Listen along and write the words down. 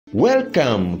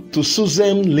Welcome to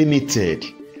SUZEM Limited,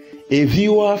 a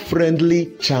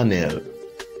viewer-friendly channel.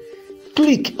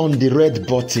 Click on the red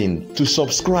button to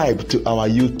subscribe to our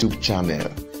YouTube channel.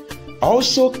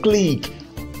 Also click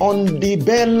on the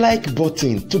bell-like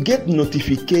button to get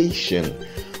notification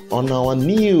on our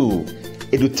new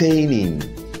entertaining,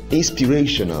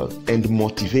 inspirational and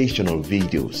motivational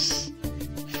videos.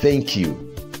 Thank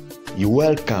you. You're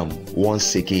welcome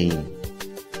once again.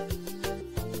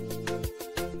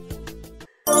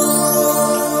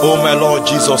 Oh my Lord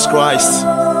Jesus Christ,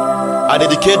 I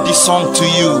dedicate this song to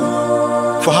you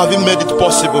for having made it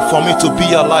possible for me to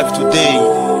be alive today.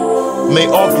 May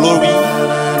all glory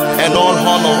and all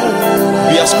honor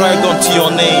be ascribed unto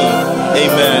your name.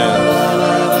 Amen.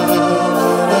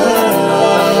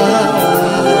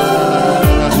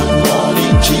 Good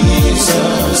morning,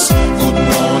 Jesus. Good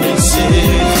morning,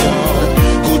 Savior.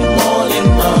 Good morning,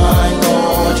 my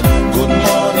Lord. Good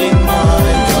morning, my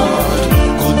God.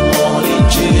 Good morning,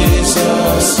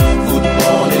 Jesus. Good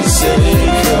morning,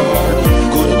 Savior.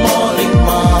 Good morning,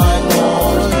 my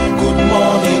Lord. Good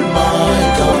morning, my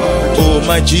God. Oh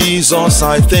my Jesus,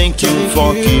 I thank you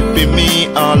for keeping me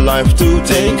alive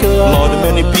today. Lord,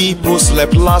 many people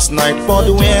slept last night, but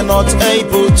we're not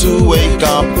able to wake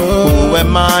up. Who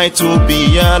am I to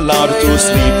be allowed to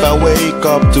sleep? I wake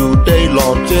up today,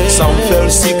 Lord. Some fell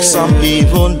sick, some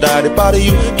even died, but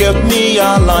you kept me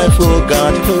alive, oh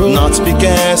God. Not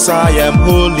because I am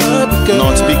holy,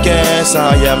 not because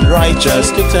I am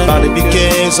righteous, but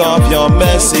because of your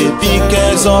mercy,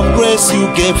 because of grace you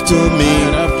gave to me.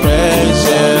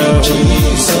 Good morning,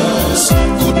 Jesus.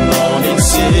 Good morning,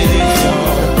 Savior.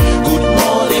 Good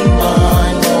morning, my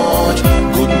Lord.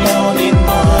 Good morning,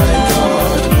 my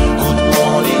God. Good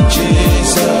morning,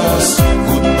 Jesus.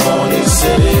 Good morning,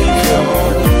 Savior.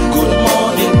 Good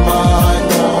morning, my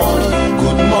Lord.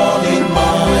 Good morning,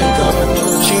 my God.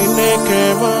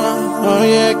 Chinekema,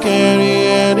 oye keri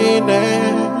erine,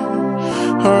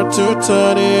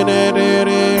 hortutari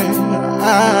derere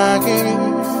agi.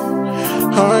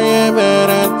 Oye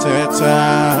bereteta,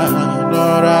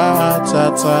 nora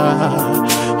tata.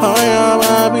 Oye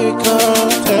mabiko,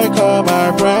 take all my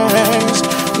praise.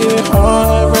 Give all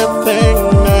everything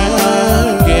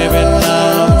now. Give it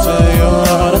now to you,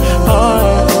 Lord.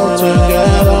 All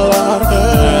together, Lord.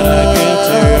 And I give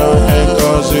to your hand,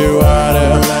 'cause you are the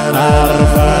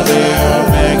Alpha, the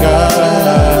Omega,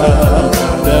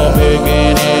 the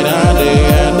beginning and the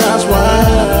end. That's why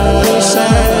we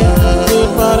say,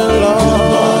 good morning, Lord.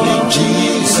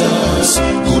 Jesus,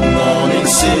 good morning,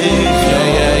 Savior.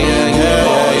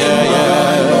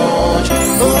 Lord.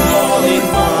 Good morning,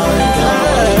 my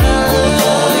God. Good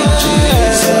morning,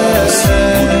 Jesus.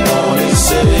 Good morning,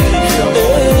 Savior.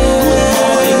 Good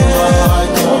morning, my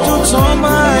God.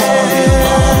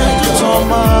 Good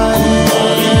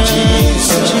morning,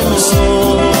 Jesus.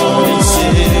 Good morning,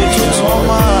 Savior. Good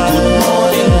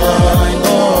morning, my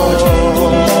Lord.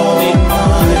 Good morning,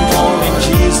 my God.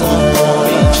 Jesus. Good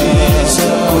morning,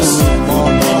 Jesus.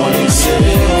 Good morning,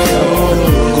 Savior.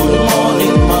 Good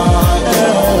morning, my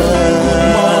God. Good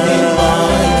morning,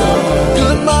 my God.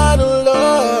 Good morning,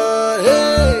 Lord.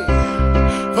 Hey,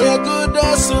 for your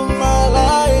goodness in my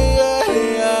life.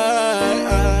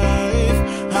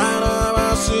 And I'm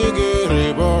a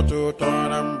secret to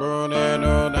turn and burn and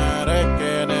on that I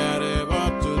can ever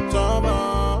to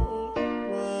tomorrow.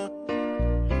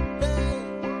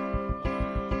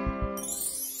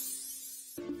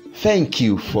 Thank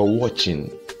you for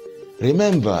watching.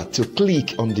 Remember to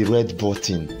click on the red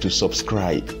button to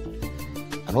subscribe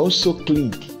and also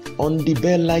click on the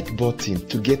bell-like button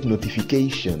to get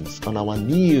notifications on our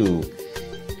new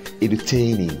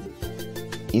entertaining,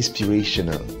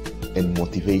 inspirational and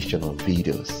motivational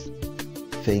videos.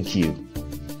 Thank you.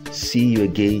 See you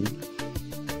again